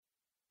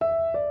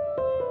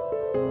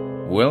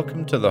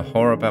Welcome to the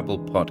Horror Babble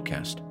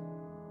podcast.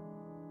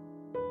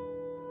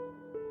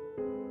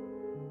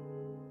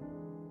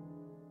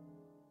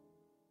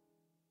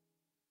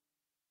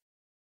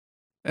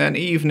 An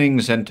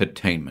Evening's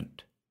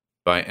Entertainment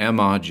by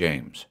M.R.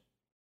 James.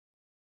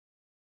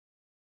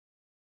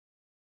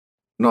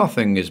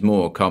 Nothing is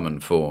more common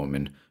form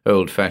in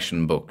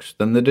old-fashioned books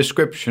than the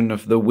description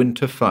of the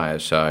winter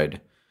fireside,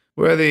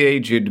 where the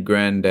aged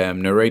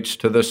grandam narrates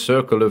to the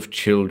circle of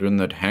children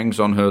that hangs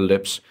on her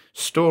lips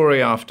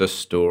story after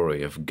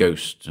story of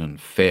ghosts and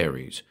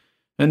fairies,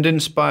 and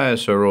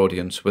inspires her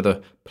audience with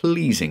a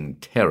pleasing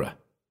terror.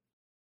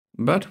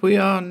 But we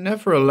are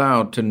never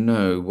allowed to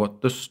know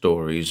what the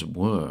stories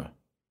were.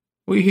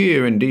 We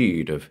hear,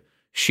 indeed, of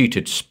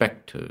sheeted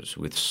spectres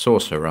with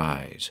saucer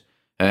eyes,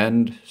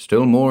 and,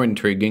 still more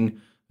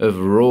intriguing, of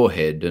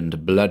rawhead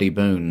and bloody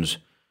bones,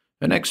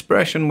 an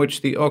expression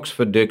which the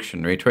Oxford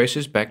Dictionary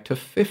traces back to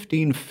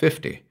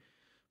 1550,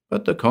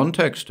 but the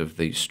context of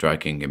these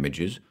striking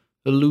images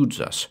eludes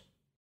us.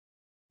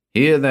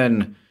 Here,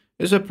 then,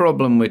 is a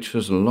problem which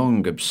has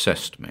long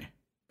obsessed me,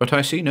 but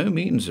I see no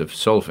means of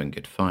solving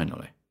it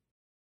finally.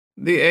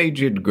 The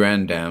aged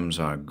grandams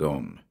are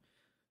gone,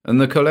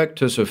 and the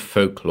collectors of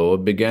folklore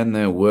began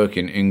their work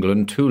in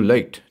England too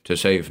late to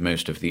save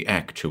most of the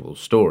actual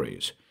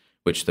stories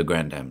which the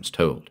grandams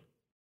told.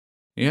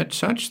 Yet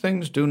such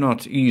things do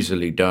not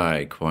easily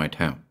die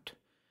quite out,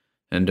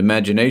 and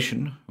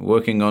imagination,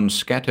 working on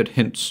scattered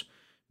hints,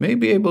 may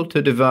be able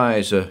to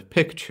devise a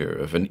picture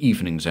of an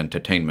evening's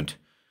entertainment,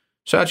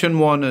 such an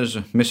one as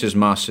Mrs.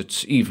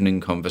 Marset's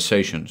evening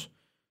conversations,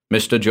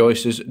 Mr.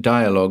 Joyce's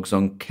dialogues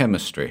on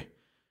chemistry,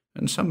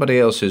 and somebody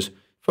else's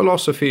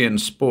philosophy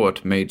and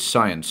sport made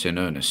science in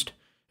earnest,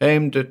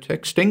 aimed at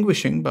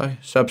extinguishing, by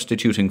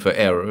substituting for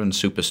error and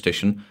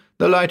superstition,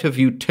 the light of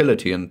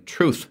utility and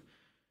truth,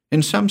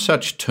 in some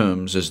such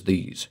terms as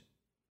these.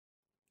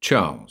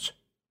 Charles.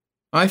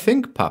 I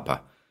think,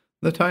 Papa,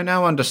 that I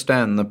now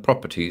understand the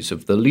properties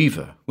of the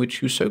lever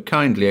which you so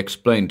kindly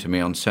explained to me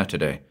on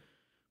Saturday,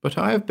 but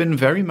I have been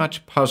very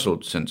much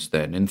puzzled since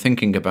then in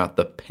thinking about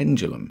the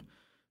pendulum,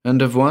 and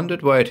have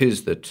wondered why it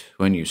is that,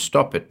 when you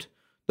stop it,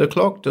 the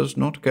clock does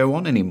not go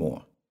on any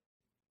more.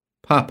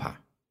 Papa.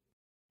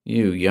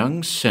 You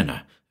young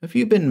sinner, have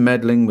you been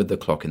meddling with the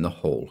clock in the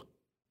hall?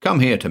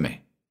 Come here to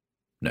me.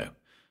 No,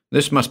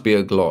 this must be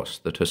a gloss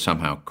that has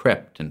somehow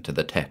crept into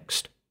the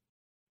text.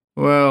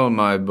 Well,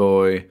 my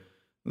boy,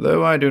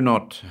 though I do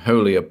not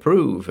wholly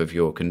approve of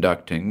your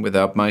conducting,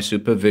 without my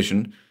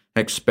supervision,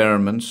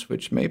 experiments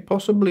which may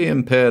possibly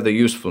impair the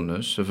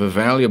usefulness of a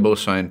valuable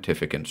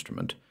scientific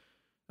instrument,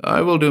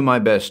 I will do my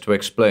best to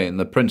explain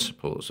the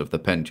principles of the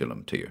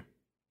pendulum to you.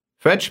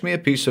 Fetch me a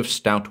piece of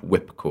stout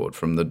whipcord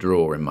from the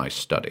drawer in my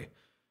study,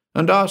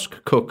 and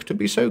ask cook to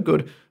be so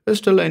good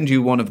as to lend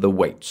you one of the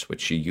weights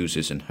which she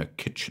uses in her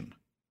kitchen.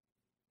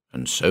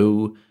 And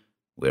so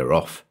we're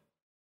off.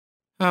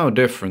 How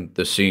different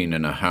the scene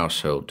in a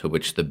household to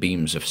which the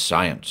beams of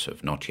science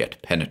have not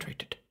yet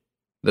penetrated.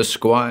 The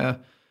squire,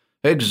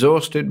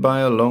 exhausted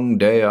by a long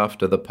day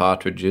after the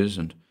partridges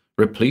and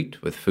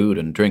replete with food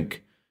and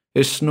drink,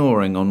 is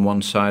snoring on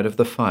one side of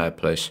the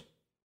fireplace.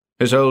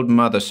 His old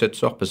mother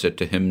sits opposite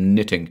to him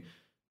knitting,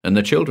 and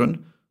the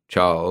children,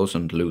 Charles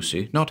and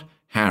Lucy, not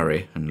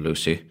Harry and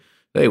Lucy,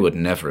 they would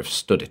never have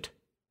stood it,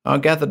 are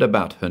gathered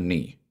about her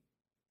knee.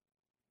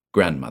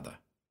 Grandmother.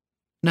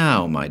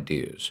 Now, my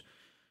dears,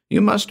 you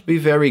must be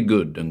very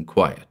good and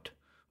quiet,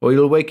 or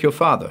you'll wake your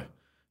father,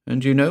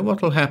 and you know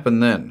what'll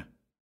happen then.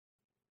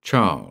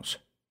 Charles.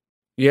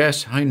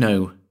 Yes, I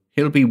know.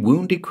 He'll be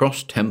woundy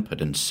cross-tempered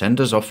and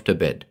send us off to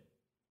bed.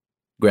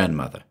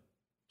 Grandmother.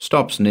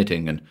 Stops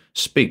knitting and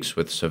speaks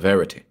with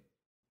severity.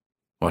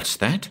 What's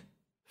that?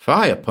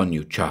 Fie upon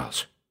you,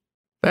 Charles.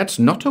 That's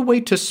not a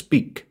way to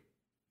speak.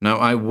 Now,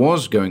 I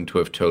was going to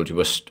have told you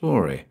a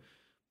story,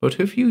 but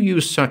if you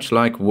use such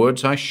like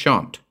words, I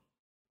shan't.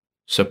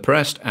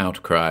 Suppressed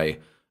outcry.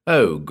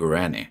 Oh,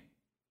 Granny.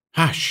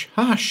 Hush,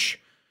 hush.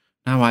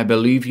 Now I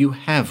believe you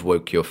have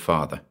woke your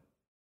father.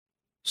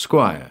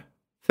 Squire,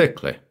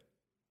 thickly.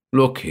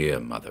 Look here,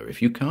 mother,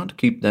 if you can't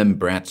keep them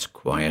brats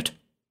quiet.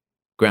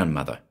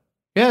 Grandmother.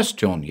 Yes,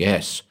 John,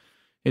 yes.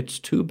 It's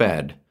too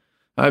bad.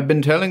 I've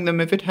been telling them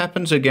if it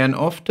happens again,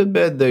 off to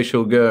bed they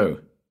shall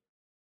go.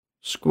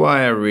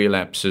 Squire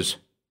relapses.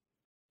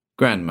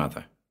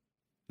 Grandmother.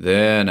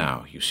 There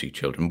now, you see,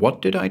 children,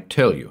 what did I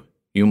tell you?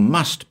 You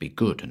must be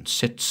good and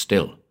sit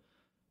still.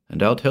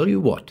 And I'll tell you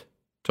what,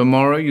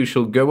 tomorrow you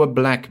shall go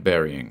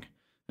a-blackberrying,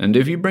 and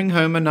if you bring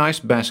home a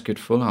nice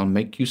basketful, I'll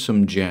make you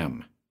some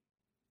jam.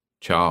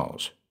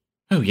 Charles.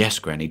 Oh, yes,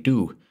 Granny,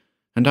 do.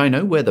 And I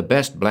know where the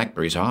best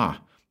blackberries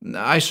are.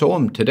 I saw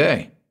 'em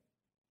today.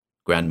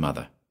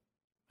 Grandmother.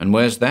 And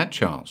where's that,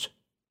 Charles?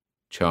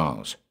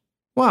 Charles.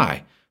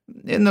 Why,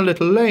 in the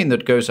little lane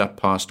that goes up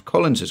past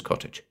Collins's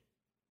cottage.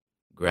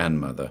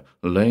 Grandmother,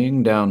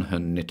 laying down her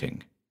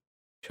knitting.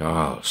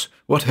 Charles,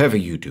 whatever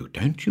you do,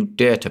 don't you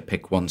dare to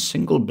pick one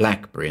single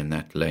blackberry in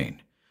that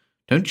lane.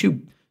 Don't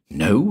you?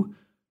 No?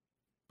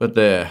 But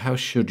there, how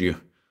should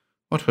you?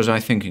 What was I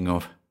thinking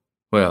of?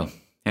 Well,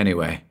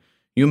 anyway,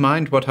 You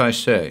mind what I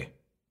say?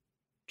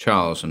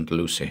 Charles and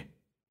Lucy.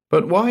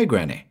 But why,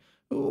 Granny?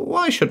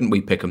 Why shouldn't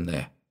we pick 'em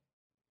there?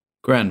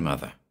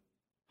 Grandmother.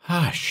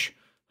 Hush,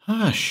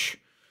 hush.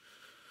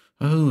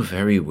 Oh,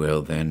 very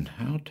well then,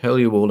 I'll tell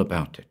you all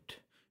about it.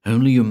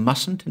 Only you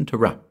mustn't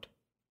interrupt.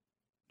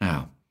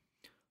 Now,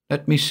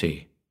 let me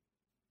see.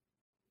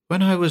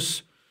 When I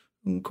was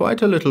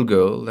quite a little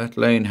girl, that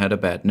lane had a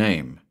bad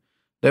name,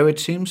 though it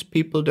seems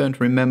people don't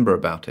remember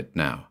about it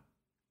now.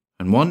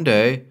 And one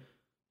day,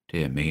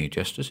 dear me,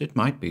 just as it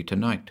might be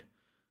tonight,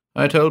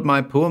 I told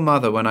my poor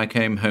mother when I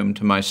came home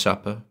to my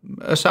supper,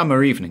 a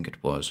summer evening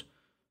it was.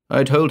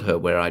 I told her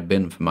where I'd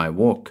been for my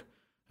walk,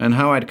 and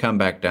how I'd come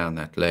back down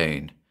that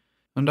lane,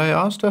 and I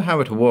asked her how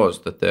it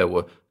was that there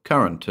were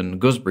currant and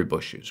gooseberry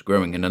bushes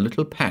growing in a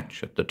little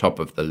patch at the top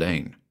of the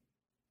lane.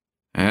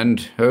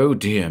 And, oh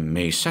dear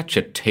me, such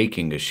a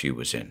taking as she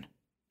was in.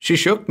 She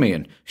shook me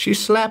and she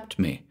slapped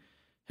me,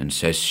 and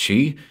says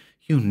she,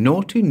 "You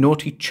naughty,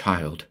 naughty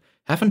child,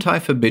 haven't I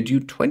forbid you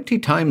 20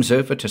 times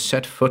over to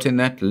set foot in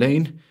that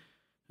lane?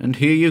 And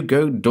here you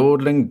go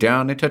dawdling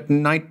down it at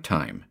night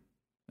time,"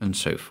 and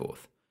so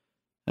forth.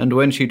 And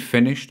when she'd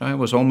finished, I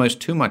was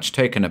almost too much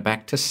taken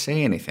aback to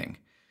say anything.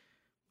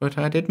 But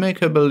I did make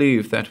her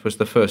believe that was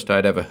the first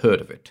I'd ever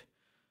heard of it,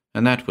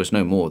 and that was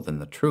no more than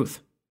the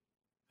truth.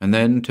 And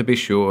then, to be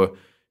sure,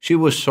 she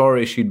was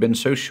sorry she'd been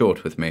so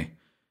short with me,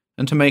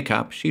 and to make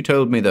up, she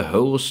told me the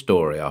whole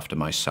story after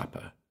my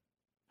supper.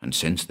 And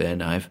since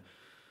then I've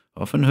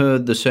often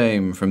heard the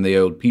same from the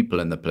old people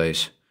in the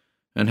place,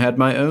 and had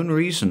my own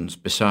reasons,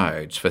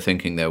 besides, for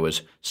thinking there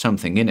was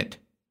something in it.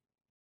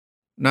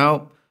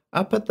 Now,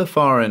 up at the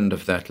far end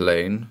of that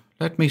lane,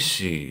 let me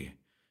see,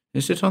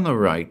 is it on the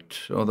right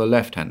or the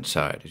left-hand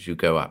side as you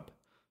go up?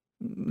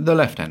 The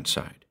left-hand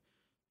side.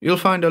 You'll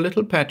find a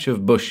little patch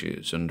of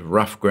bushes and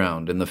rough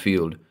ground in the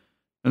field,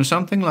 and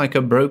something like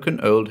a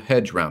broken old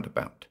hedge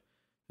roundabout,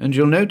 and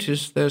you'll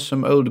notice there's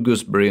some old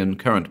gooseberry and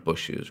currant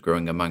bushes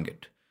growing among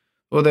it,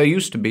 or there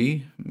used to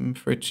be,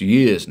 for it's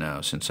years now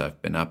since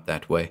I've been up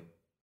that way.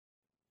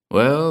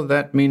 Well,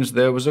 that means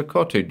there was a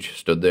cottage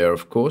stood there,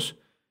 of course,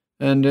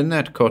 and in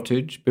that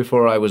cottage,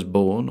 before I was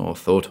born or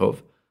thought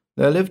of,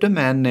 there lived a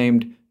man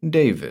named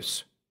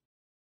Davis.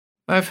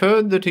 I've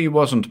heard that he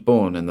wasn't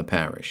born in the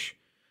parish,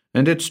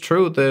 and it's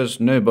true there's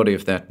nobody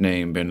of that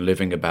name been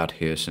living about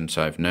here since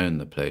I've known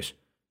the place.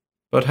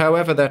 But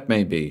however that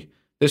may be,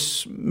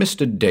 this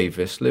Mr.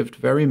 Davis lived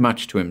very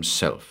much to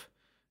himself,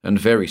 and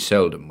very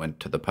seldom went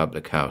to the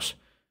public house,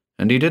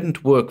 and he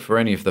didn't work for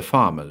any of the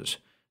farmers,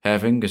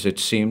 having, as it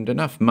seemed,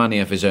 enough money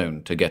of his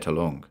own to get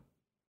along.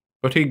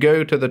 But he'd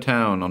go to the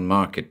town on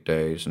market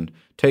days and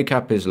take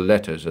up his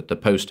letters at the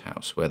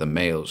post-house where the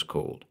mail's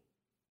called.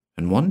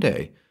 And one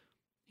day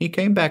he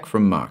came back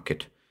from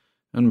market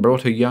and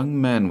brought a young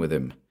man with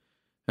him,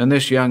 and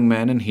this young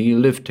man and he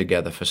lived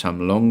together for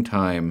some long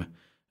time,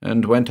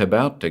 and went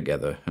about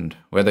together, and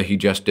whether he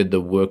just did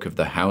the work of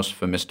the house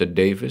for Mr.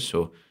 Davis,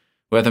 or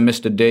whether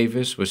Mr.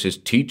 Davis was his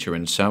teacher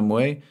in some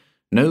way,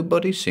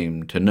 nobody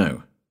seemed to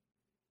know.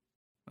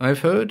 I've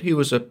heard he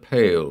was a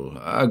pale,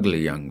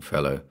 ugly young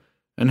fellow,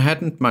 and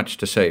hadn't much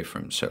to say for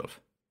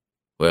himself.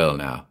 Well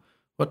now,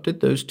 what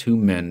did those two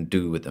men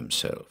do with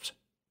themselves?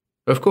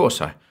 Of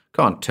course, I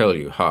can't tell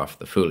you half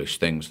the foolish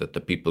things that the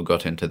people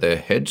got into their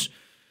heads,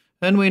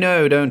 and we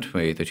know, don't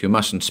we, that you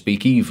mustn't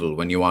speak evil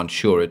when you aren't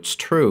sure it's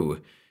true,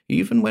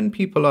 even when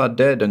people are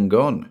dead and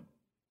gone.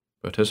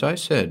 But as I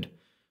said,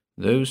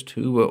 those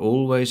two were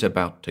always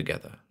about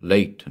together,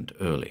 late and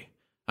early,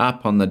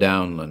 up on the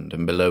downland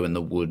and below in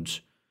the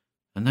woods,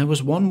 and there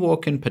was one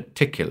walk in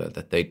particular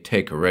that they'd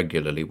take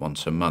regularly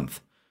once a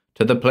month,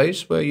 to the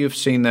place where you've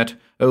seen that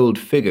old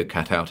figure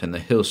cut out in the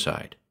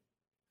hillside.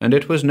 And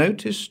it was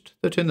noticed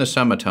that in the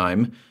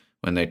summer-time,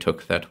 when they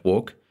took that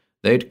walk,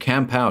 they'd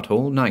camp out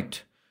all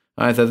night,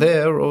 either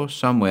there or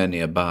somewhere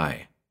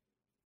nearby.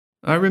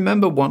 I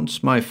remember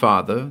once my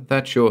father,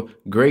 that's your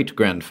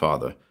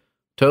great-grandfather,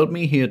 told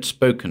me he had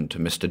spoken to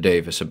Mr.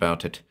 Davis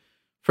about it,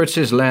 for it's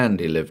his land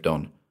he lived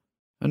on,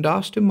 and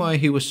asked him why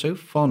he was so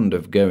fond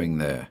of going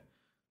there.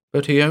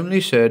 But he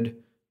only said,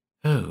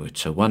 "Oh,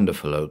 it's a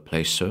wonderful old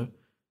place, sir,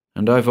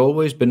 and I've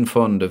always been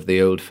fond of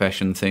the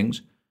old-fashioned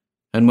things,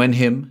 and when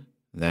him,"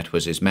 that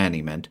was his man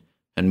he meant,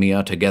 "and me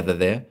are together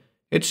there,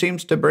 it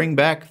seems to bring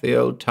back the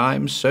old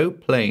times so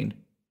plain."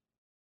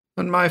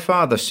 And my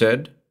father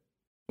said,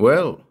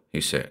 "Well,"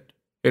 he said,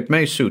 "it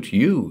may suit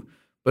you,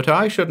 but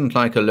I shouldn't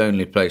like a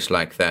lonely place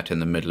like that in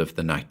the middle of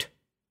the night."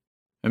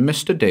 And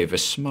Mr.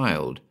 Davis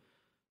smiled,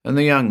 and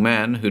the young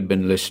man who'd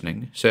been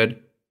listening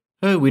said,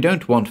 "Oh, we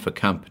don't want for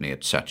company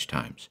at such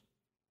times."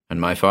 And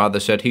my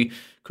father said he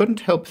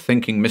couldn't help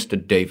thinking Mr.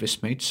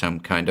 Davis made some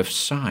kind of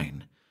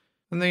sign.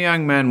 And the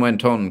young man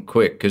went on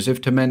quick, as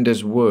if to mend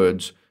his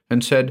words,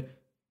 and said,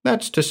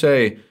 "That's to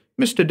say,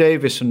 Mr.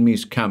 Davis and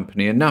me's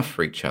company enough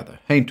for each other,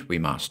 ain't we,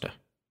 master?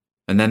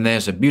 And then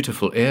there's a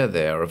beautiful air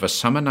there of a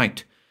summer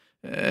night,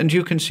 and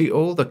you can see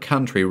all the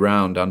country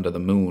round under the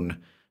moon,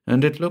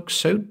 and it looks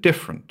so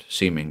different,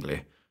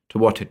 seemingly, to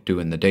what it do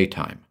in the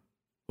daytime.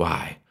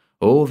 Why,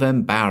 all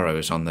them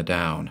barrows on the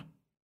down."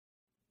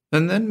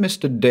 And then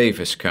Mr.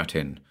 Davis cut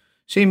in,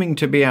 seeming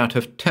to be out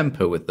of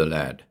temper with the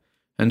lad,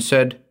 and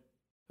said,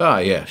 "Ah,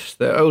 yes,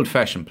 they're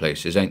old-fashioned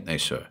places, ain't they,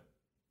 sir?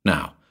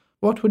 Now,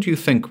 what would you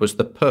think was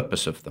the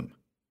purpose of them?"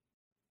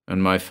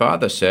 And my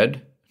father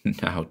said,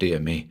 "Now, dear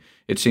me,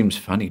 it seems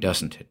funny,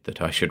 doesn't it,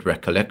 that I should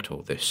recollect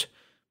all this?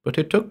 But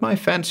it took my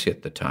fancy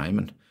at the time,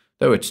 and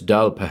though it's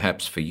dull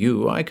perhaps for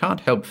you, I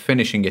can't help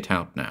finishing it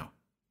out now.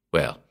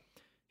 Well,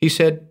 he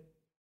said,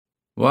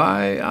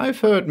 'Why, I've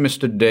heard,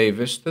 Mr.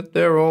 Davis, that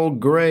they're all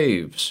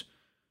graves.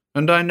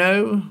 And I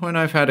know, when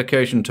I've had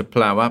occasion to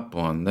plough up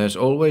one, there's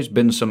always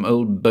been some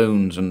old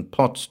bones and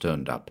pots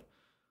turned up.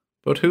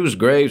 But whose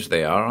graves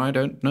they are, I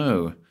don't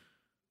know.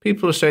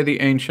 People say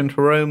the ancient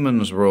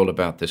Romans were all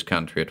about this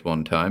country at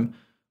one time,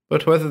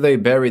 but whether they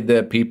buried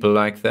their people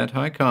like that,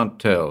 I can't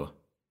tell.'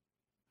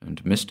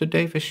 And Mr.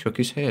 Davis shook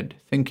his head,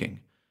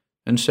 thinking,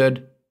 and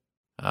said,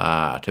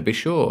 'Ah, to be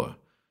sure.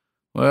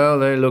 Well,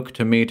 they look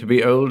to me to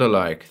be older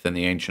like than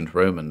the ancient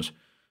Romans,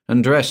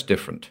 and dressed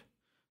different.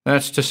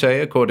 That's to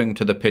say, according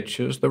to the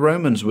pictures, the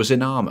Romans was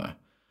in armour,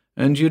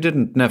 and you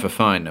didn't never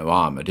find no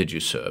armour, did you,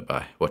 sir,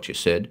 by what you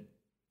said?'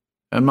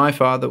 And my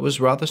father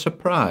was rather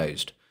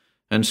surprised,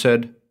 and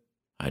said,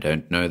 'I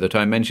don't know that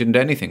I mentioned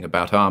anything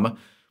about armour,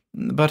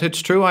 but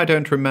it's true I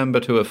don't remember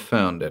to have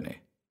found any.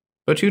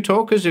 But you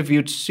talk as if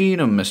you'd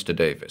seen 'em, Mr.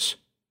 Davis.'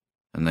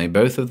 And they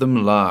both of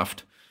them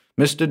laughed,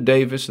 Mr.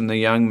 Davis and the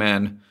young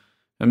man,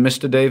 and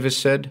Mr. Davis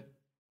said,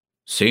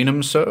 'Seen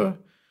 'em, sir?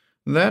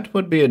 That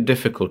would be a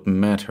difficult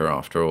matter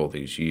after all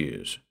these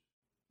years.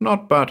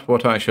 Not but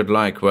what I should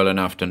like well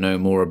enough to know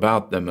more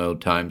about them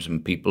old times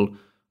and people,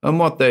 and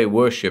what they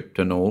worshipped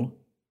and all.'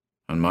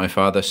 And my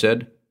father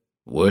said,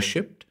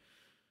 'Worshipped?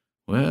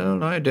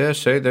 Well, I dare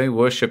say they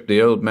worshipped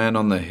the old man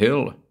on the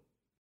hill.'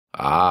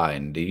 'Ah,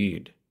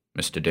 indeed,'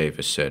 Mr.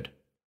 Davis said.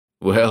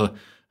 'Well,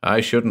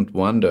 I shouldn't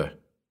wonder.'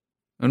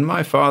 And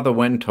my father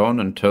went on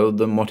and told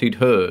them what he'd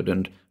heard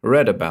and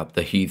read about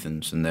the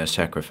heathens and their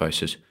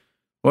sacrifices,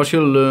 what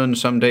you'll learn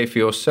some day for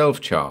yourself,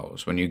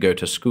 Charles, when you go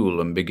to school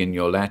and begin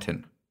your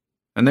Latin.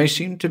 And they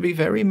seemed to be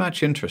very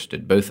much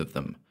interested, both of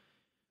them.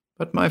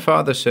 But my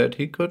father said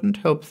he couldn't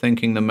help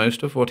thinking the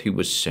most of what he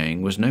was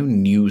saying was no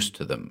news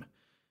to them.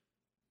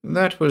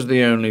 That was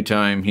the only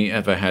time he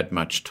ever had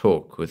much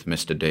talk with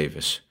Mr.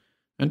 Davis,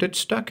 and it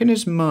stuck in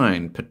his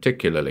mind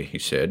particularly, he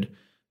said,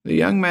 the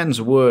young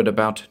man's word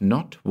about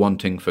not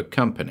wanting for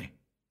company,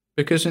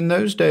 because in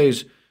those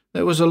days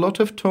there was a lot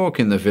of talk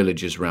in the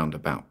villages round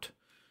about.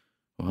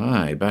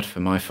 Why, but for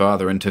my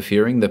father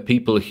interfering, the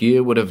people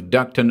here would have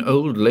ducked an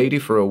old lady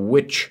for a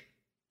witch.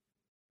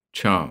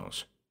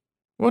 Charles.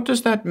 What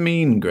does that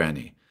mean,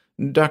 Granny?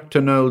 Ducked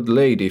an old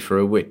lady for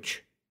a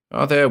witch?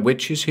 Are there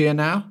witches here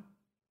now?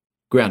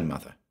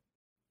 Grandmother.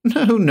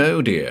 No,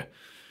 no, dear.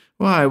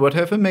 Why,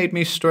 whatever made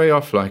me stray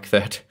off like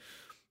that?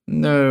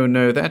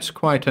 No, that's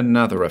quite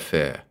another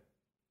affair.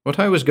 What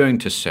I was going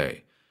to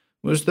say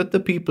was that the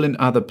people in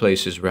other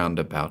places round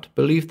about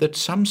believed that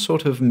some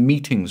sort of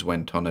meetings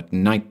went on at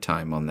night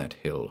time on that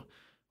hill,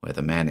 where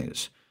the man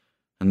is,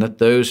 and that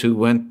those who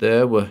went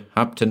there were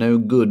up to no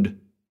good.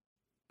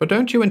 But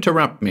don't you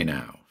interrupt me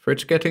now, for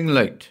it's getting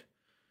late.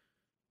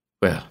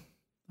 Well,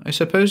 I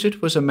suppose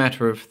it was a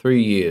matter of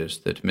 3 years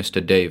that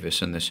Mr.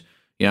 Davis and this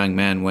young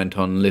man went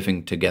on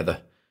living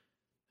together,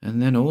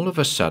 and then all of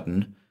a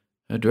sudden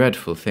a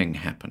dreadful thing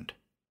happened.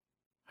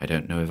 I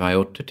don't know if I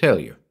ought to tell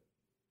you.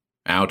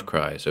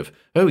 Outcries of,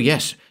 "Oh,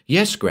 yes,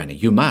 Granny,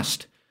 you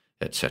must,"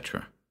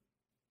 etc.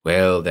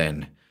 Well,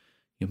 then,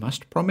 you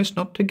must promise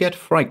not to get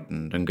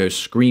frightened and go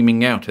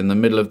screaming out in the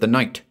middle of the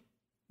night.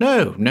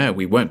 No,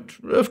 we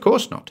won't. Of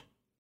course not.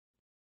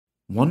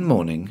 One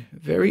morning,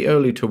 very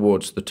early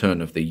towards the turn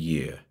of the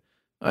year,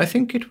 I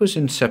think it was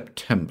in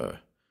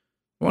September,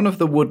 one of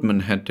the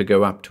woodmen had to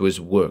go up to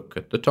his work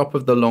at the top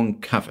of the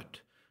long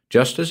covert,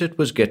 just as it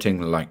was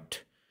getting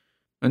light.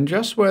 And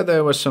just where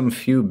there were some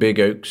few big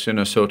oaks in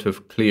a sort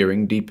of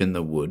clearing deep in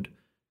the wood,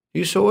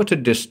 he saw at a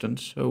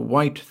distance a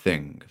white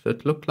thing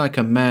that looked like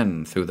a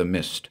man through the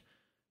mist,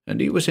 and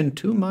he was in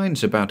 2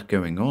 minds about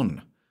going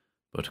on.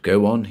 But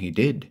go on he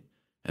did,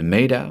 and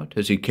made out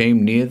as he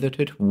came near that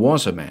it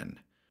was a man,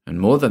 and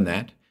more than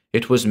that,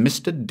 it was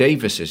Mr.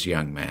 Davis's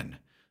young man,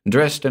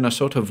 dressed in a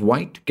sort of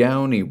white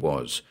gown he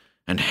was,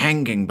 and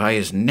hanging by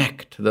his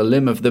neck to the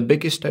limb of the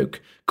biggest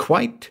oak,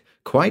 quite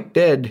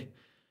dead.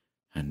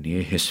 And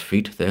near his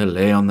feet there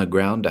lay on the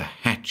ground a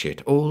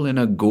hatchet, all in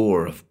a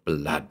gore of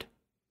blood.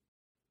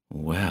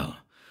 Well,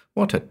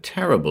 what a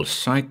terrible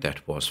sight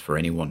that was for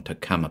anyone to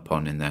come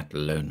upon in that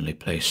lonely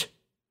place.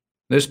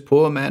 This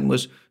poor man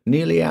was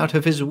nearly out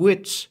of his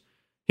wits.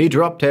 He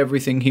dropped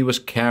everything he was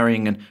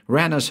carrying and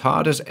ran as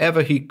hard as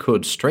ever he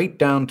could straight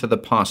down to the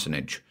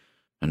parsonage,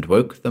 and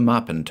woke them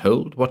up and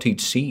told what he'd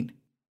seen.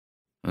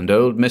 And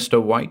old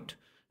Mr. White,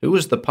 who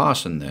was the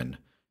parson then,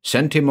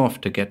 sent him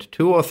off to get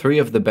 2 or 3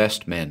 of the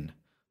best men,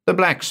 the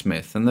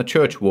blacksmith and the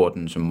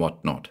churchwardens and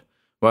what not,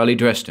 while he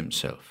dressed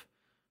himself,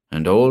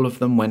 and all of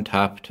them went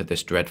up to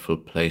this dreadful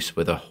place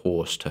with a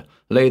horse to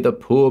lay the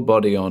poor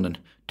body on and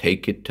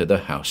take it to the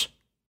house.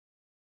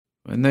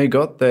 When they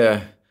got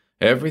there,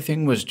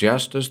 Everything was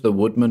just as the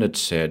woodman had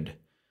said,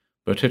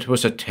 but it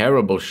was a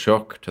terrible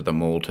shock to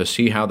them all to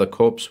see how the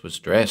corpse was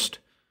dressed,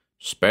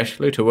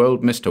 especially to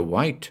old Mr.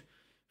 White,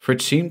 for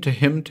it seemed to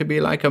him to be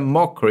like a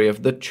mockery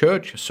of the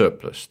church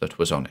surplice that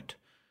was on it,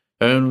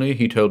 only,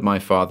 he told my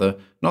father,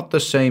 not the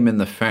same in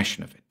the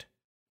fashion of it.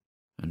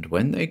 And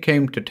when they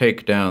came to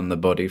take down the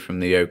body from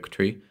the oak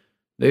tree,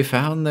 they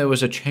found there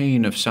was a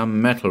chain of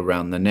some metal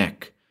round the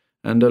neck,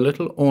 and a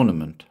little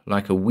ornament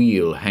like a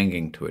wheel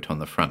hanging to it on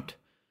the front,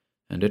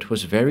 and it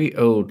was very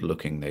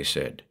old-looking, they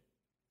said.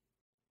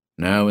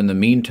 Now, in the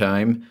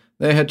meantime,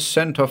 they had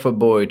sent off a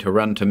boy to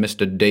run to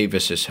Mr.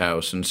 Davis's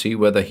house and see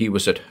whether he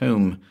was at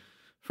home,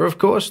 for of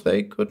course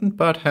they couldn't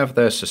but have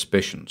their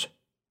suspicions.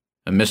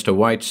 And Mr.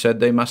 White said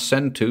they must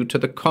send to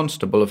the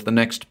constable of the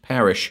next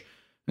parish,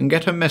 and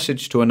get a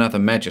message to another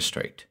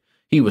magistrate.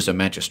 He was a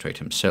magistrate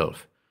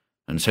himself,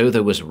 and so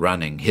there was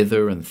running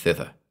hither and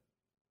thither.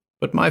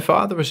 But my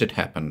father, as it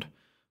happened,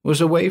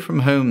 was away from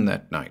home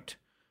that night,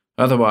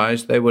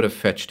 otherwise they would have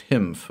fetched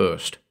him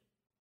first.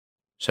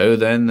 So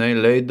then they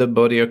laid the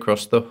body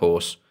across the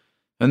horse,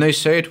 and they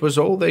say it was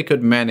all they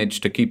could manage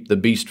to keep the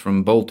beast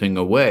from bolting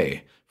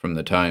away from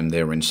the time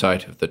they were in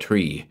sight of the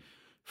tree,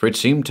 for it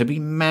seemed to be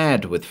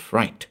mad with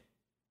fright.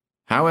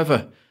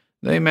 However,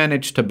 they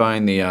managed to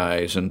bind the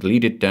eyes and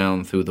lead it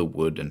down through the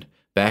wood and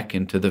back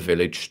into the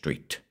village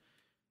street.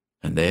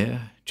 And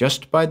there,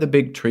 just by the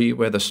big tree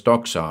where the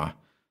stocks are,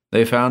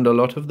 they found a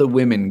lot of the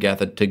women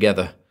gathered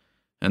together,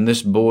 and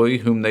this boy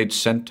whom they'd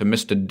sent to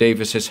Mr.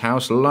 Davis's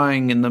house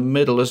lying in the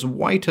middle as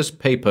white as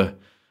paper,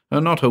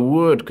 and not a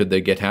word could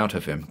they get out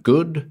of him,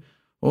 good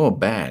or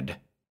bad.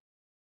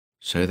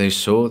 So they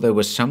saw there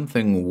was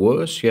something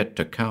worse yet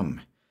to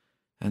come,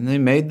 and they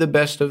made the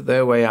best of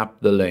their way up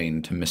the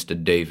lane to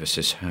Mr.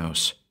 Davis's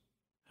house.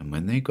 And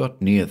when they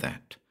got near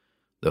that,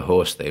 the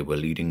horse they were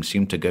leading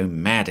seemed to go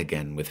mad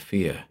again with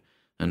fear,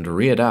 and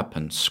reared up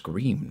and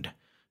screamed,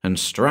 and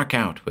struck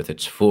out with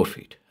its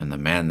forefeet, and the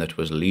man that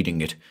was leading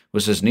it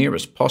was as near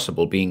as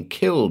possible being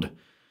killed,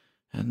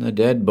 and the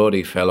dead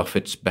body fell off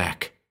its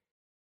back.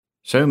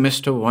 So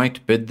Mr.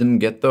 White bid them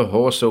get the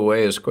horse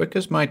away as quick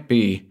as might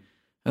be,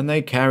 and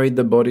they carried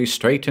the body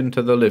straight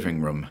into the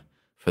living room,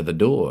 for the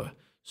door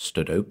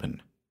stood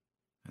open.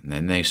 And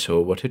then they saw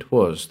what it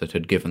was that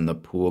had given the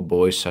poor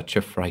boy such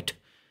a fright,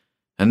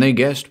 and they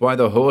guessed why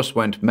the horse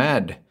went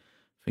mad,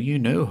 for you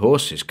know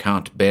horses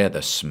can't bear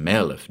the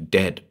smell of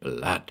dead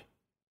blood.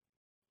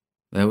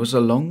 There was a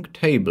long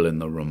table in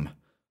the room,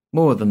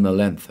 more than the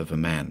length of a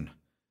man,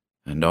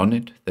 and on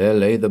it there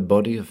lay the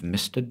body of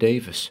Mr.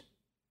 Davis.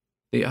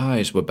 The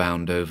eyes were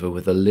bound over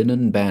with a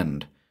linen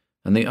band,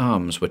 and the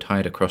arms were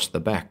tied across the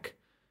back,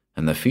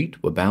 and the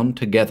feet were bound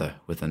together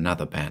with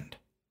another band.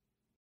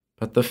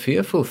 But the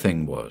fearful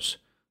thing was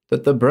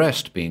that the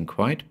breast being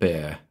quite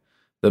bare,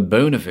 the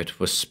bone of it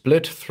was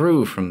split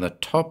through from the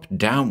top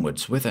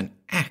downwards with an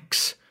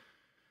axe.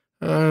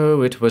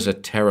 Oh, it was a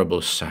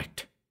terrible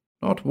sight.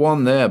 Not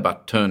one there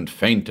but turned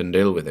faint and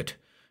ill with it,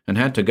 and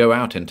had to go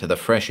out into the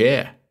fresh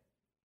air.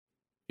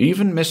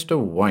 Even Mr.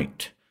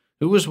 White,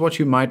 who was what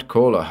you might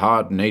call a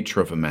hard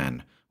nature of a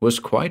man, was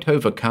quite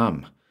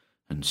overcome,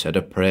 and said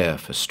a prayer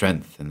for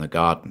strength in the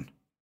garden.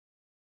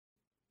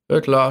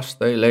 At last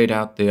they laid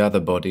out the other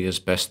body as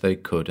best they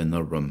could in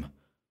the room,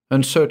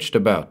 and searched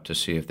about to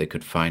see if they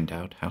could find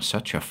out how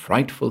such a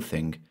frightful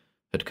thing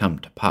had come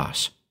to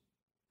pass.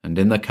 And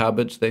in the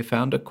cupboards they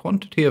found a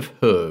quantity of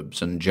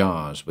herbs and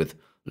jars with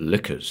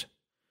liquors,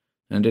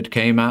 and it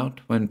came out,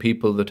 when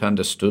people that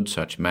understood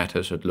such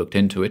matters had looked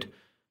into it,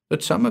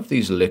 that some of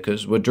these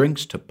liquors were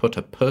drinks to put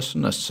a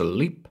person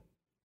asleep.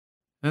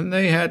 And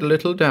they had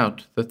little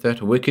doubt that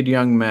that wicked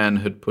young man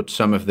had put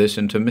some of this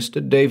into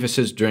Mr.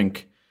 Davis's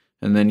drink,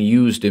 and then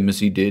used him as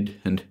he did,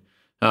 and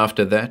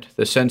after that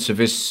the sense of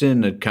his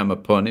sin had come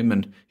upon him,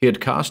 and he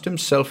had cast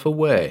himself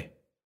away.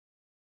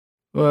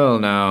 Well,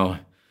 now,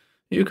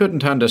 you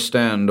couldn't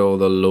understand all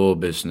the law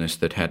business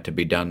that had to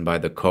be done by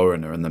the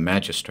coroner and the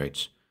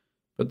magistrates,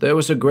 but there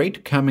was a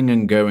great coming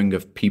and going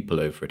of people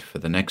over it for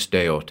the next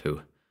day or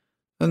two,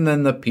 and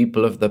then the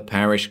people of the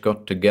parish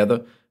got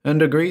together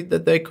and agreed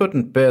that they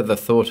couldn't bear the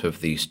thought of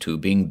these two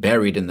being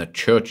buried in the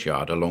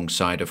churchyard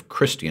alongside of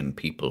Christian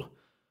people.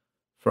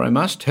 For I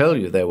must tell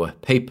you there were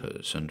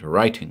papers and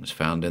writings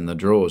found in the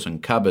drawers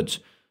and cupboards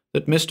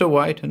that Mr.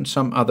 White and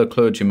some other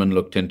clergymen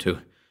looked into,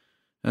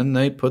 and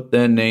they put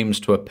their names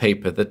to a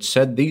paper that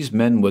said these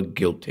men were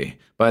guilty,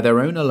 by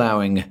their own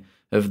allowing,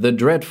 of the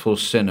dreadful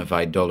sin of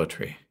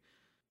idolatry,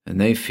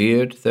 and they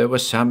feared there were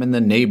some in the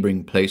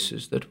neighbouring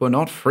places that were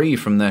not free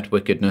from that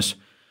wickedness,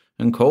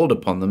 and called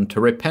upon them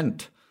to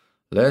repent,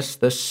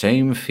 lest the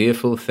same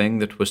fearful thing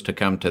that was to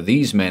come to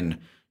these men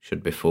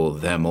should befall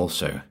them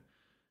also.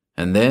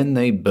 And then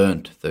they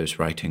burnt those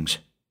writings.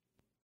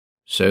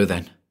 So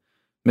then,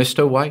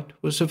 Mr. White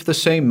was of the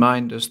same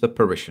mind as the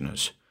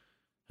parishioners,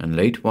 and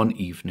late one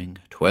evening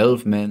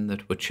 12 men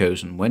that were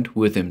chosen went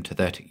with him to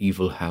that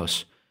evil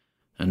house,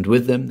 and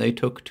with them they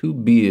took 2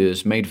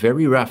 biers made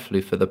very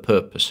roughly for the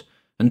purpose,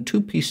 and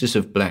 2 pieces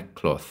of black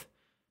cloth,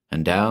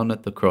 and down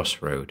at the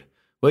crossroad,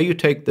 where you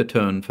take the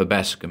turn for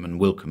Bascombe and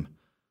Wilcombe,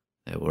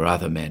 there were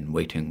other men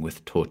waiting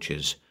with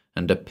torches,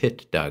 and a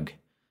pit dug,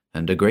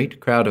 and a great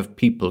crowd of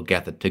people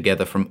gathered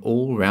together from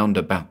all round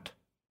about.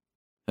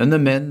 And the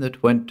men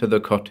that went to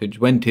the cottage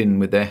went in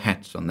with their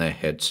hats on their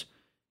heads,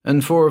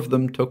 and 4 of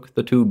them took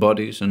the 2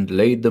 bodies and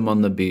laid them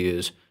on the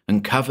biers,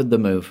 and covered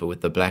them over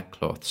with the black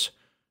cloths,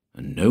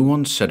 and no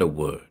one said a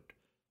word,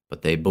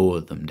 but they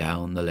bore them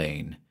down the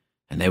lane,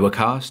 and they were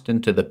cast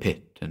into the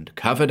pit, and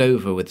covered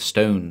over with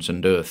stones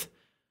and earth.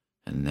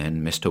 And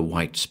then Mr.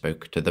 White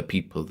spoke to the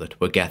people that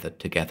were gathered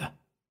together.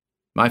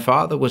 My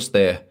father was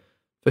there,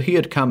 for he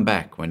had come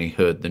back when he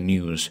heard the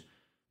news,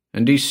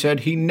 and he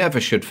said he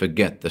never should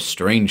forget the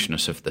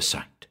strangeness of the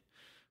sight,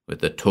 with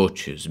the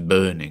torches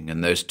burning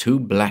and those 2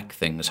 black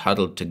things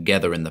huddled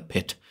together in the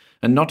pit,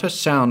 and not a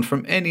sound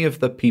from any of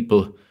the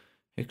people,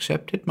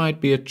 except it might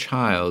be a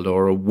child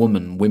or a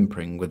woman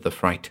whimpering with the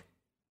fright.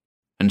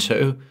 And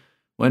so,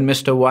 when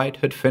Mr. White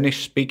had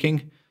finished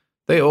speaking,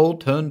 they all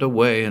turned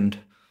away and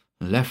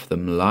left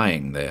them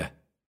lying there.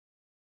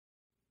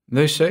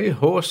 They say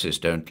horses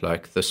don't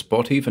like the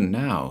spot even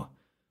now,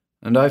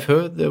 and I've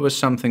heard there was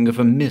something of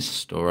a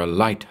mist or a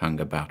light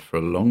hung about for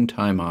a long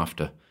time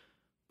after,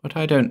 but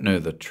I don't know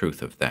the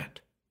truth of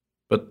that.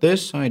 But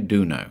this I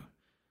do know,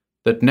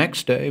 that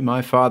next day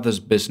my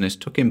father's business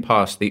took him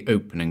past the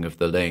opening of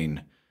the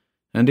lane,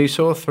 and he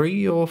saw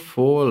 3 or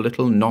 4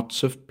 little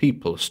knots of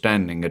people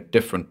standing at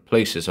different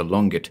places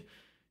along it,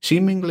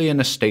 seemingly in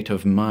a state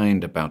of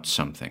mind about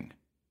something.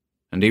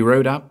 And he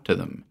rode up to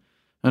them,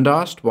 and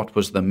asked what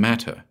was the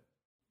matter,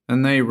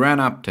 and they ran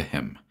up to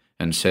him,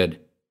 and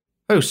said,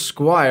 "Oh,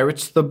 squire,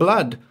 it's the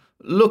blood!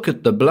 Look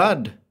at the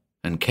blood!"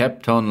 and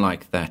kept on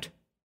like that.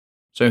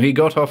 So he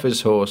got off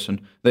his horse,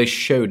 and they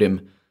showed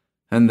him,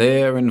 and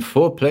there, in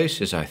 4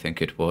 places I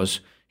think it was,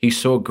 he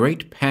saw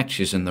great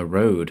patches in the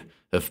road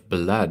of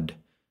blood,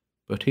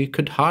 but he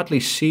could hardly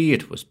see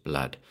it was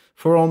blood,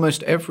 for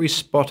almost every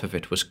spot of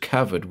it was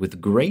covered with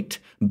great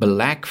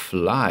black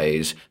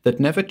flies that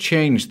never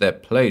changed their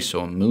place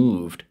or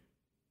moved,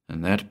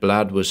 and that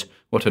blood was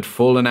what had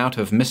fallen out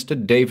of Mr.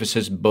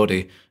 Davis's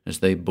body as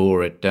they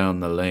bore it down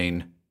the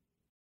lane.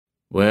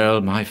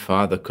 Well, my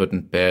father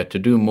couldn't bear to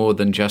do more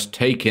than just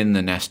take in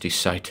the nasty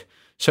sight,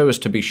 so as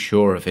to be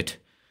sure of it,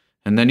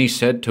 and then he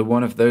said to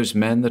one of those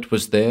men that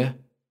was there,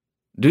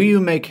 "Do you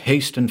make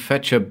haste and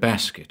fetch a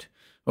basket,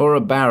 or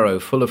a barrow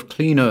full of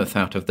clean earth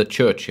out of the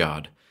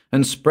churchyard,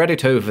 and spread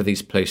it over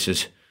these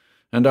places,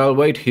 and I'll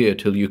wait here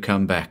till you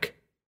come back."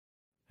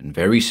 And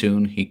very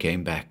soon he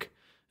came back,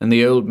 and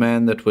the old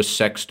man that was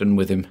sexton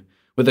with him,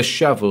 with a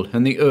shovel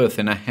and the earth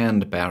in a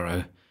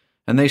hand-barrow,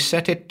 and they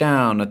set it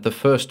down at the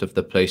first of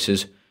the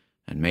places,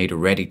 and made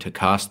ready to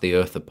cast the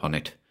earth upon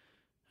it.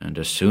 And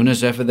as soon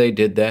as ever they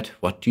did that,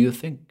 what do you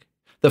think?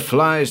 The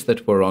flies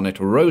that were on it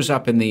rose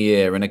up in the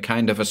air in a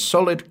kind of a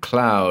solid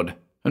cloud,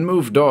 and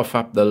moved off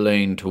up the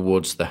lane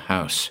towards the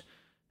house,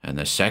 and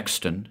the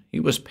sexton, he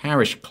was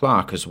parish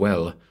clerk as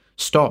well,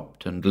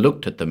 stopped and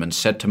looked at them and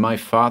said to my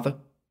father,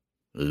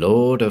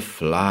 "Lord of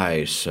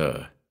flies,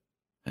 sir,"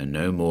 and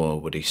no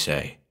more would he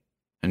say.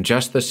 And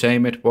just the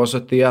same it was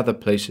at the other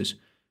places,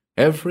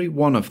 every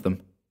one of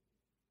them.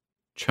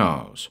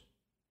 Charles: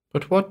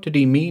 But what did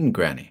he mean,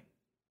 Granny?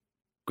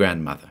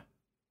 Grandmother: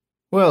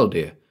 Well,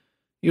 dear,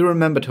 you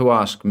remember to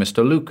ask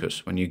Mr.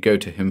 Lucas when you go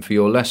to him for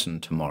your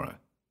lesson tomorrow.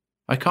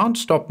 I can't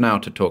stop now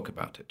to talk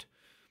about it.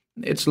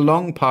 It's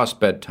long past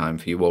bedtime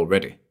for you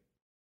already.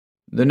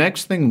 The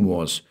next thing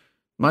was,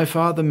 my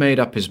father made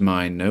up his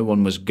mind no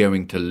one was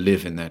going to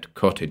live in that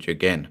cottage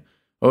again,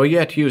 or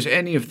yet use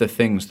any of the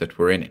things that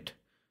were in it.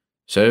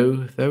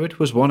 So, though it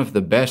was one of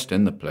the best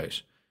in the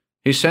place,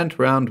 he sent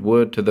round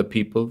word to the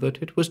people that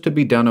it was to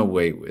be done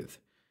away with,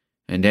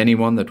 and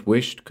anyone that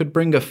wished could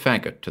bring a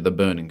faggot to the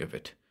burning of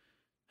it.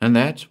 And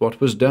that's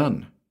what was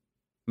done.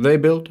 They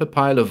built a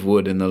pile of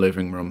wood in the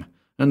living room,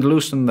 and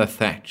loosened the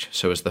thatch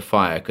so as the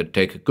fire could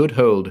take a good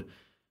hold,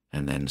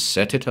 and then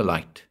set it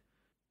alight.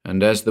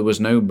 And as there was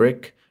no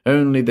brick,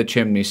 only the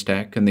chimney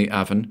stack and the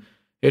oven,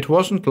 it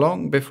wasn't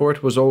long before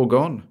it was all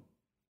gone.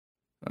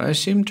 I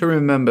seem to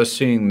remember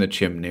seeing the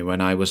chimney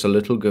when I was a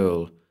little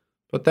girl,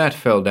 but that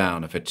fell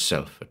down of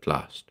itself at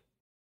last.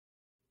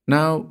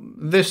 Now,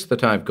 this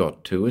that I've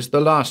got to is the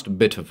last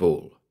bit of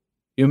all.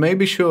 You may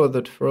be sure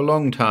that for a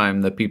long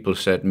time the people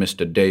said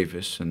Mr.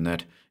 Davis and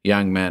that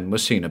young man were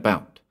seen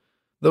about,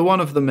 the one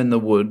of them in the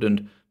wood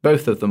and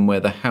both of them where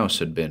the house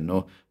had been,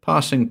 or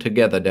passing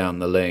together down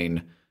the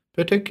lane,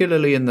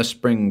 particularly in the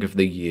spring of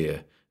the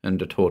year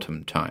and at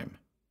autumn time.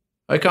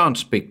 I can't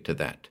speak to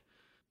that,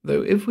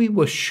 though if we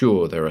were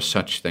sure there are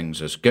such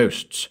things as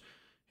ghosts,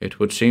 it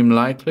would seem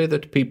likely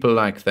that people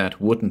like that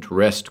wouldn't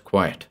rest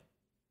quiet.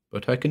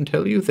 But I can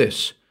tell you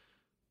this,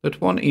 that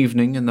one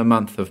evening in the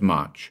month of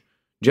March,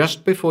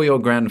 just before your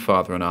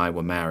grandfather and I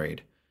were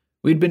married,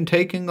 we'd been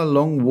taking a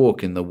long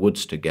walk in the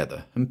woods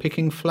together and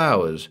picking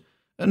flowers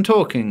and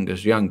talking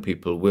as young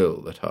people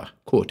will that are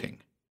courting,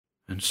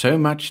 and so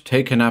much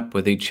taken up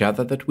with each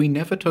other that we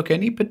never took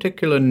any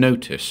particular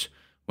notice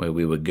where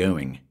we were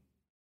going.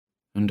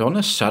 And on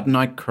a sudden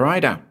I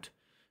cried out,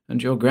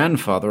 and your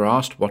grandfather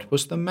asked what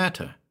was the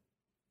matter.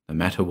 The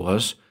matter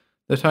was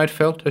that I'd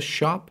felt a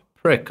sharp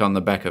prick on the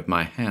back of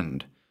my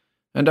hand,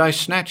 and I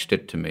snatched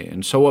it to me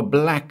and saw a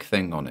black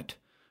thing on it,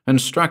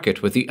 and struck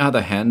it with the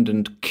other hand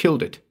and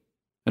killed it.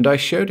 And I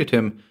showed it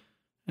him,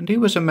 and he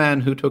was a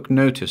man who took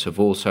notice of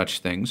all such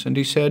things, and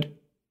he said,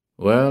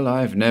 'Well,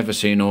 I've never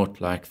seen aught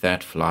like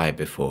that fly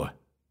before.'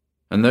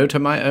 And though to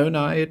my own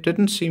eye it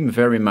didn't seem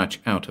very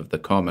much out of the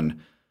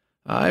common,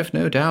 I've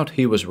no doubt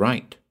he was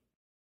right.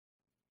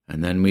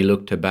 And then we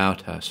looked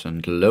about us,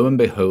 and lo and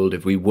behold,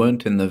 if we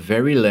weren't in the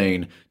very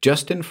lane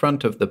just in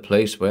front of the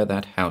place where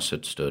that house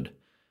had stood,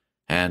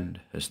 and,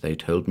 as they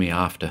told me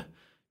after,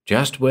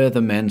 just where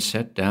the men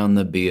set down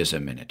the biers a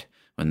minute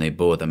when they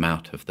bore them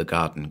out of the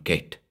garden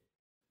gate.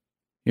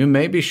 You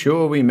may be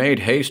sure we made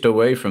haste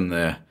away from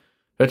there.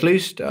 At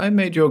least I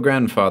made your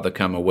grandfather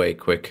come away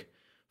quick,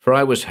 for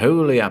I was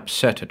wholly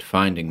upset at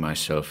finding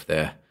myself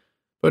there,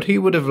 but he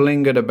would have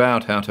lingered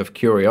about out of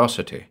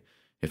curiosity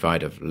if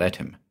I'd have let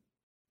him.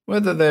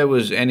 Whether there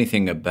was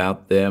anything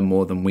about there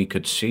more than we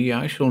could see,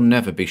 I shall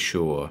never be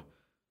sure.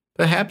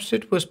 Perhaps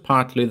it was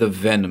partly the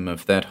venom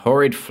of that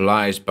horrid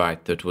fly's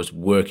bite that was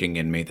working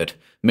in me that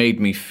made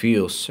me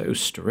feel so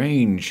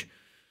strange.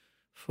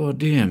 For,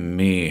 dear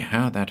me,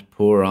 how that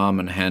poor arm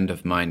and hand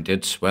of mine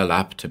did swell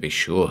up, to be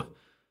sure.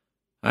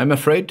 I'm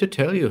afraid to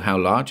tell you how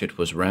large it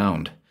was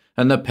round,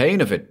 and the pain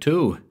of it,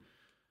 too.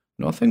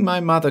 Nothing my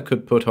mother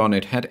could put on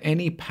it had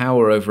any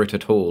power over it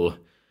at all,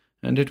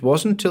 and it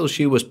wasn't till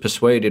she was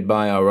persuaded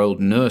by our old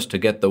nurse to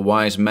get the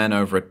wise man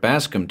over at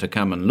Bascombe to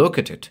come and look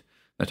at it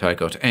that I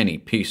got any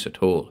peace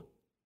at all.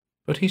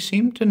 But he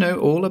seemed to know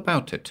all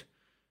about it,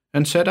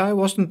 and said I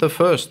wasn't the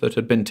first that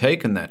had been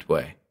taken that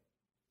way.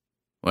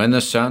 'When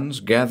the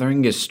sun's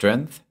gathering his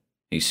strength,'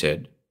 he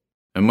said,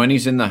 'and when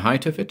he's in the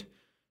height of it,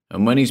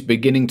 and when he's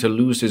beginning to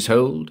lose his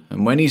hold,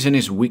 and when he's in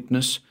his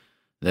weakness,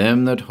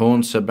 them that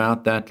haunts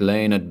about that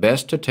lane had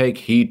best to take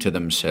heed to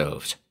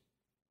themselves.'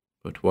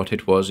 But what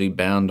it was he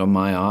bound on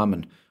my arm,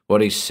 and what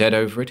he said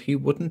over it, he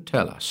wouldn't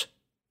tell us.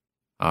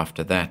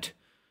 After that,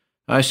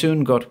 I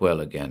soon got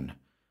well again.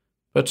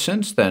 But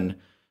since then,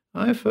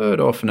 I've heard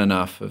often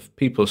enough of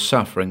people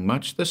suffering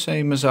much the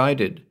same as I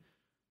did.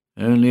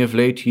 Only of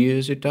late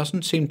years it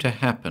doesn't seem to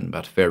happen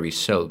but very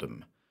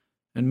seldom,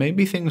 and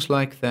maybe things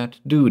like that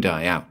do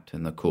die out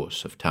in the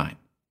course of time.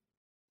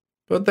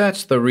 But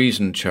that's the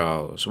reason,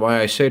 Charles, why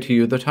I say to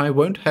you that I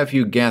won't have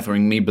you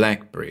gathering me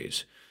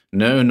blackberries,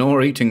 no,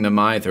 nor eating them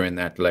either in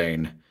that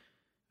lane.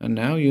 And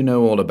now you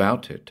know all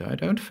about it, I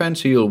don't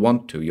fancy you'll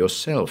want to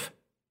yourself.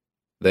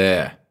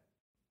 There.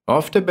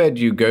 Off to bed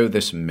you go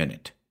this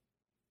minute.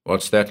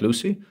 What's that,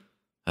 Lucy?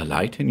 A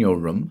light in your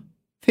room?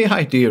 The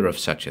idea of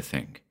such a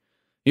thing.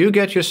 You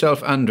get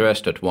yourself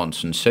undressed at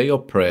once and say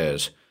your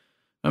prayers,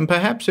 and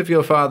perhaps if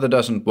your father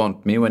doesn't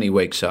want me when he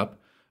wakes up,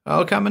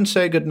 I'll come and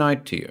say good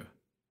night to you.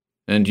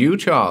 And you,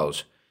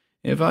 Charles,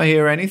 if I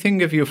hear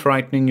anything of you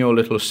frightening your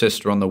little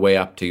sister on the way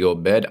up to your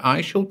bed,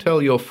 I shall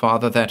tell your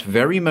father that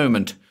very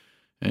moment,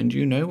 and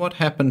you know what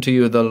happened to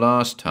you the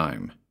last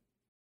time."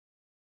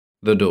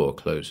 The door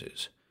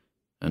closes,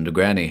 and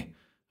Granny,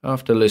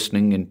 after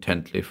listening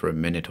intently for a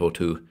minute or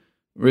two,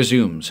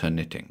 resumes her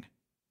knitting.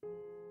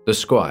 The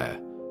squire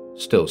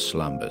still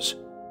slumbers.